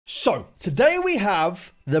So, today we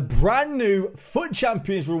have the brand new FUT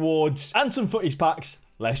Champions rewards and some FUTTIES packs.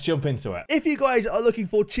 Let's jump into it. If you guys are looking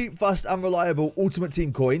for cheap, fast, and reliable Ultimate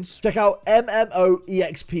Team coins, check out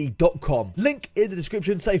MMOEXP.com. Link in the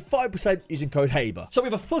description. Save 5% using code HABER. So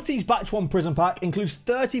we have a FUTTIES Batch 1 Prism pack. Includes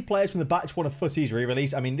 30 players from the Batch 1 of FUTTIES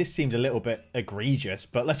re-release. I mean, this seems a little bit egregious,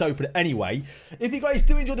 but let's open it anyway. If you guys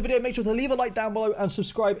do enjoy the video, make sure to leave a like down below and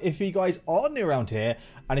subscribe if you guys are new around here.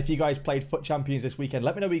 And if you guys played FUT Champions this weekend,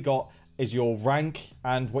 let me know what you got. Is your rank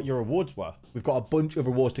and what your rewards were. We've got a bunch of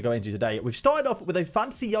rewards to go into today. We've started off with a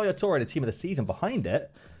Fantasy Yaya Toure and a Team of the Season behind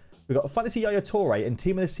it. We've got a Fantasy Yaya Toure and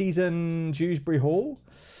Team of the Season Dewsbury Hall.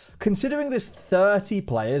 Considering there's 30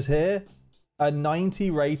 players here, a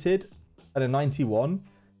 90 rated and a 91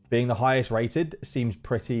 being the highest rated seems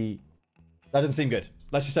pretty... That doesn't seem good.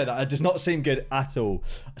 Let's just say that. It does not seem good at all.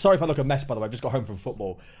 Sorry if I look a mess, by the way. I've just got home from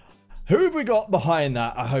football. Who have we got behind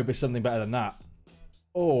that? I hope it's something better than that.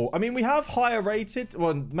 Oh, I mean, we have higher rated.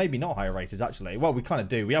 Well, maybe not higher rated, actually. Well, we kind of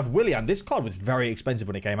do. We have Willian. This card was very expensive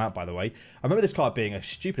when it came out, by the way. I remember this card being a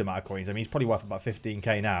stupid amount of coins. I mean, he's probably worth about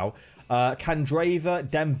 15k now. Candrava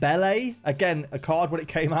Dembele. Again, a card when it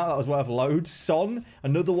came out that was worth loads. Son,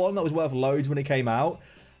 another one that was worth loads when it came out.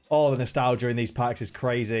 Oh, the nostalgia in these packs is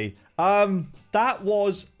crazy. That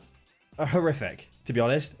was horrific, to be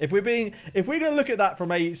honest. If we're going to look at that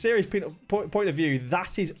from a serious point of view,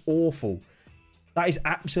 that is awful. That is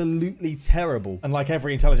absolutely terrible. And like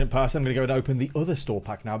every intelligent person, I'm going to go and open the other store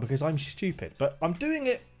pack now because I'm stupid. But I'm doing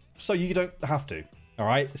it so you don't have to. All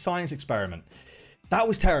right? Science experiment. That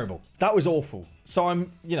was terrible. That was awful. So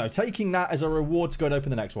I'm, taking that as a reward to go and open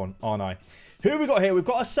the next one, aren't I? Who have we got here? We've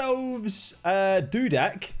got ourselves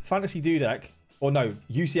Dudek, Fantasy Dudek. Or no,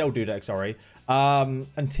 UCL Dudek, sorry.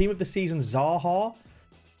 And Team of the Season Zaha.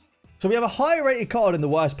 So we have a higher rated card in the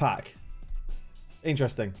worst pack.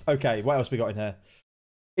 Interesting. Okay, what else we got in here?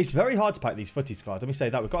 It's very hard to pack these FUTTIES cards. Let me say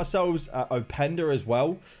that. We've got ourselves Openda as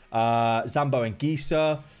well. Zambo and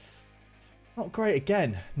Gisa. Not great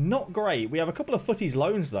again. Not great. We have a couple of FUTTIES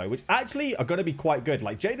loans, though, which actually are going to be quite good.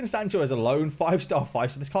 Like Jadon Sancho as a loan, 5-star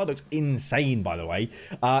 5. So this card looks insane, by the way.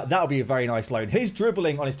 That'll be a very nice loan. His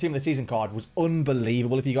dribbling on his Team of the Season card was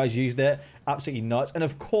unbelievable if you guys used it. Absolutely nuts. And,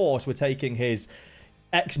 of course, we're taking his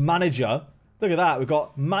ex-manager. Look at that. We've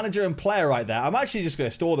got manager and player right there. I'm actually just going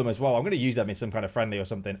to store them as well. I'm going to use them in some kind of friendly or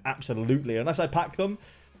something. Absolutely. Unless I pack them,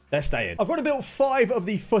 they're staying. I've already built 5 of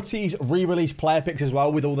the FUTTIES re-release player picks as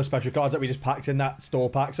well with all the special cards that we just packed in that store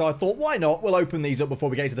pack. So I thought, why not? We'll open these up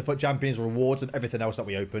before we get into the FUT Champions rewards and everything else that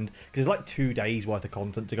we opened. Because there's like 2 days worth of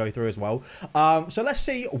content to go through as well. So let's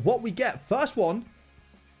see what we get. First one.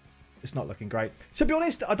 It's not looking great. To be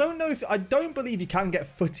honest, I don't believe you can get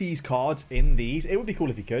FUTTIES cards in these. It would be cool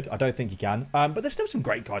if you could. I don't think you can. But there's still some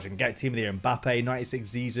great cards you can get. Team of the Year Mbappe, 96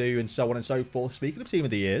 Zizou, and so on and so forth. Speaking of Team of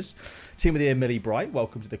the Years, Team of the Year Millie Bright,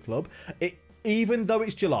 welcome to the club. Even though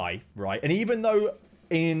it's July, right? And even though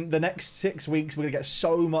in the next 6 weeks, we're going to get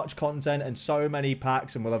so much content and so many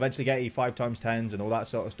packs, and we'll eventually get 5x10s and all that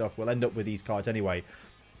sort of stuff. We'll end up with these cards anyway.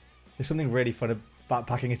 There's something really fun about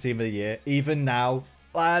packing a Team of the Year. Even now...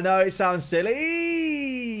 I know it sounds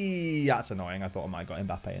silly. That's annoying. I thought I might have got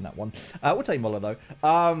Mbappe in that one. We'll take Muller, though.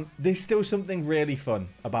 There's still something really fun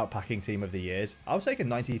about packing Team of the Years. I'll take a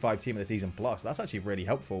 95 Team of the Season plus. That's actually really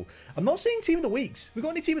helpful. I'm not seeing Team of the Weeks. We got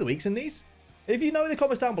any Team of the Weeks in these? If you know in the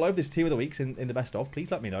comments down below if there's Team of the Weeks in the best of,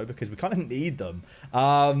 please let me know because we kind of need them.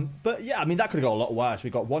 But yeah, I mean, that could have got a lot worse.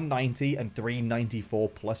 We've got 190 and 394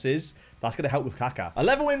 pluses. That's going to help with Kaka.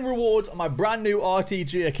 11 win rewards on my brand new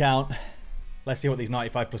RTG account. Let's see what these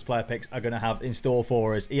 95 plus player picks are going to have in store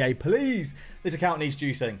for us. EA, please. This account needs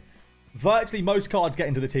juicing. Virtually most cards get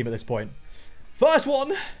into the team at this point. First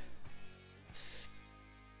one.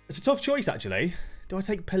 It's a tough choice, actually. Do I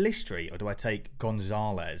take Pellistri or do I take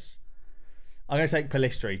Gonzalez? I'm going to take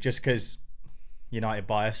Pellistri just because United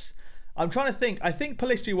bias. I'm trying to think. I think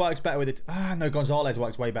Pellistri works better with it. No, Gonzalez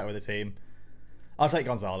works way better with the team. I'll take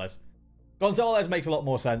Gonzalez. Gonzalez makes a lot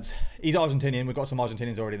more sense. He's Argentinian. We've got some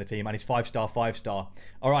Argentinians already in the team. And he's 5-star, 5-star.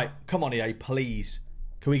 All right. Come on, EA. Please.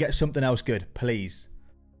 Can we get something else good? Please.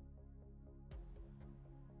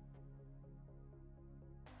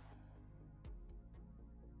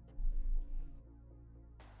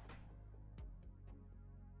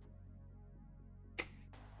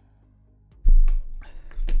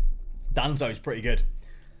 Danzo's pretty good.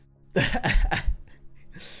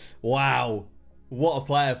 Wow. What a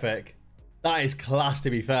player pick. That is class, to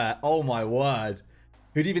be fair. Oh, my word.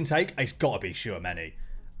 Who'd even take? It's got to be Tchouaméni.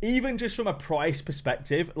 Even just from a price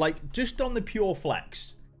perspective, like, just on the pure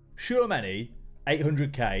flex, Tchouaméni,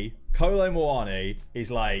 800k. Kolo Muani is,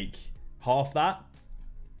 like, half that.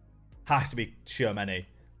 Has to be Tchouaméni.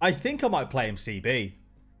 I think I might play him CB.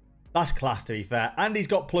 That's class, to be fair. And he's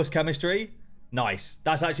got plus chemistry. Nice.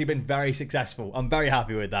 That's actually been very successful. I'm very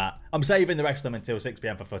happy with that. I'm saving the rest of them until 6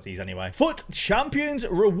 PM for footies anyway. FUT Champions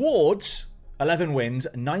rewards. 11 wins,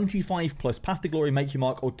 95 plus, path to glory, make your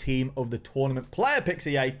mark, or team of the tournament. Player picks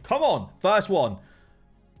EA. Come on. First one.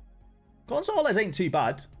 Gonzalez ain't too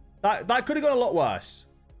bad. That could have gone a lot worse.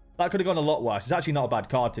 That could have gone a lot worse. It's actually not a bad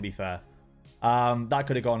card, to be fair. That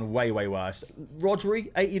could have gone way, way worse.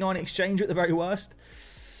 Rodri, 89 exchange at the very worst.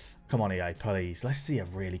 Come on, EA, please. Let's see a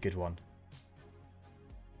really good one.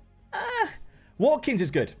 Watkins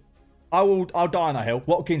is good. I'll die on that hill.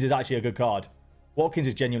 Watkins is actually a good card. Watkins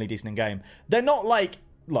is genuinely decent in game. They're not like...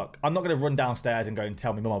 Look, I'm not going to run downstairs and go and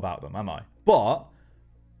tell my mum about them, am I? But,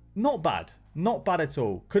 not bad. Not bad at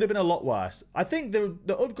all. Could have been a lot worse. I think the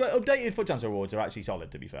updated FUT Champs rewards are actually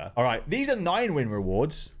solid, to be fair. All right, these are 9-win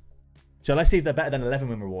rewards. So let's see if they're better than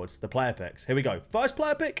 11-win rewards. The player picks. Here we go. First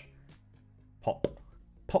player pick. Pop.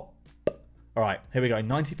 Pop. All right, here we go.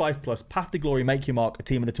 95 plus. Path to glory, make your mark, a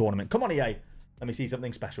team of the tournament. Come on, EA. Let me see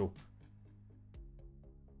something special.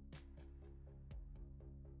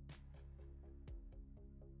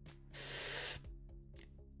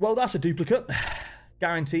 Well, that's a duplicate.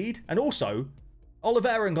 Guaranteed. And also,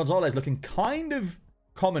 Oliveira and Gonzalez looking kind of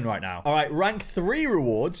common right now. All right, rank 3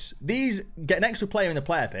 rewards. These get an extra player in the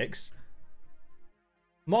player picks.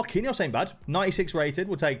 Marquinhos ain't bad. 96 rated.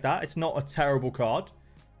 We'll take that. It's not a terrible card.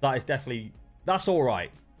 That is definitely... That's all right.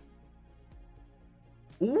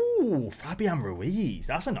 Ooh, Fabian Ruiz.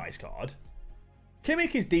 That's a nice card.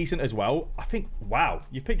 Kimmich is decent as well. I think... Wow,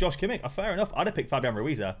 you picked Josh Kimmich. Fair enough. I'd have picked Fabian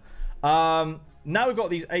Ruiz there. Now we've got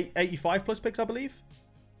these 85 plus picks, I believe.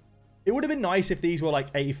 It would have been nice if these were like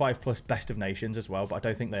 85 plus best of nations as well, but I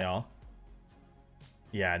don't think they are.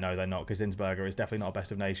 Yeah, no, they're not, because Zinsberger is definitely not a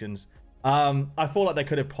best of nations. I feel like they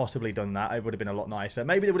could have possibly done that. It would have been a lot nicer.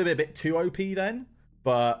 Maybe they would have been a bit too OP then,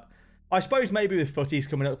 but I suppose maybe with footies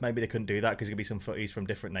coming up, maybe they couldn't do that because there's going to be some footies from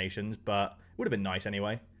different nations, but it would have been nice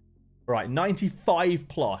anyway. Right, 95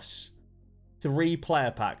 plus 3 player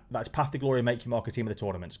pack. That's Path to Glory, make your mark, a team of the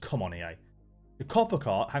tournaments. Come on, EA. The copper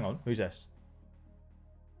card. Hang on. Who's this?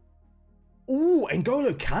 Ooh,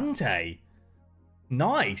 N'Golo Kante.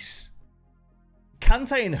 Nice.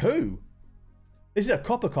 Kante and who? This is a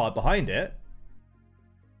copper card behind it.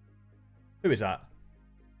 Who is that?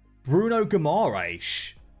 Bruno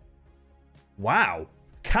Guimaraes. Wow.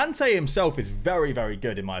 Kante himself is very, very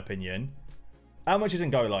good in my opinion. How much is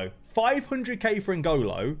N'Golo? 500k for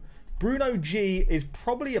N'Golo. Bruno G is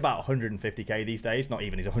probably about 150k these days. Not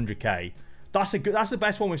even, he's 100k. That's the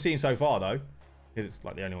best one we've seen so far, though. Because it's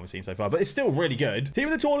like the only one we've seen so far. But it's still really good. Team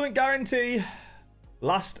of the tournament guarantee.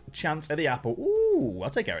 Last chance at the apple. Ooh, I'll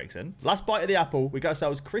take Eriksen. Last bite of the apple. We got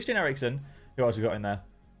ourselves Christian Eriksen. Who else we got in there?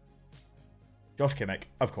 Josh Kimmich,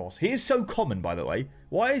 of course. He is so common, by the way.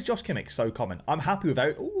 Why is Josh Kimmich so common? I'm happy with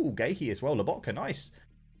Eric. Ooh, Gahey as well. Lobotka, nice.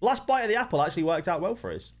 Last bite of the apple actually worked out well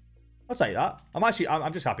for us. I'll take that.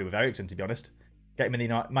 I'm just happy with Eriksen, to be honest. Get him in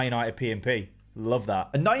the Man United P&P. Love that.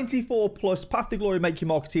 A 94 plus Path to Glory, make your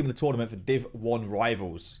mark, a team of the tournament for Div 1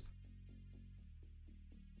 rivals.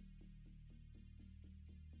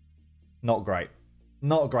 Not great.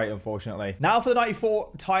 Not great, unfortunately. Now for the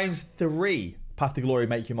 94 times 3 Path to Glory,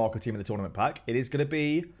 make your mark, a team of the tournament pack. It is going to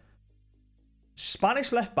be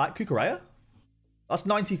Spanish left back Cucurella. That's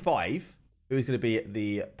 95. Who's going to be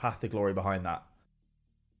the Path to Glory behind that?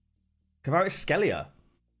 Kvaratskhelia.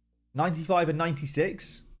 95 and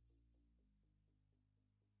 96.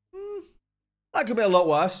 That could be a lot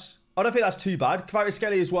worse. I don't think that's too bad.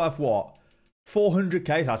 Kvaratskhelia is worth what?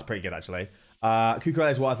 400k? That's pretty good, actually.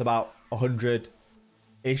 Cucurella is worth about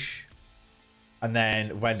 100-ish. And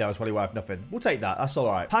then Wendell is probably worth nothing. We'll take that. That's all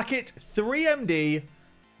right. Packet 3MD.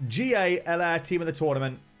 GA LR team of the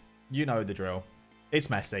tournament. You know the drill. It's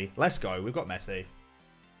Messi. Let's go. We've got Messi.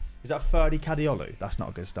 Is that Ferdi Cadiolu? That's not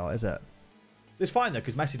a good start, is it? It's fine, though,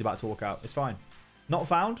 because Messi's about to walk out. It's fine. Not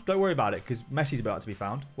found? Don't worry about it, because Messi's about to be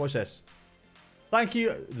found. Watch this. Thank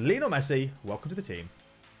you, Lionel Messi. Welcome to the team.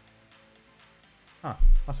 Huh.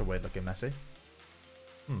 That's a weird-looking Messi.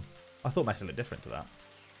 I thought Messi looked different to that.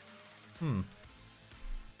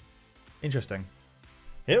 Interesting.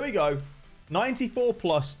 Here we go. 94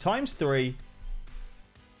 plus times 3.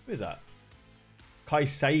 Who is that?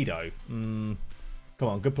 Caicedo. Come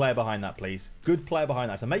on, good player behind that, please. Good player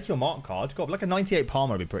behind that. So make your mark card. God, like a 98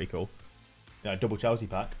 Palmer would be pretty cool. You know, double Chelsea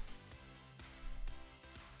pack.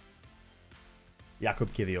 Jakub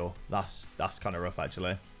Kivior. That's kind of rough,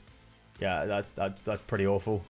 actually. Yeah, that's pretty awful.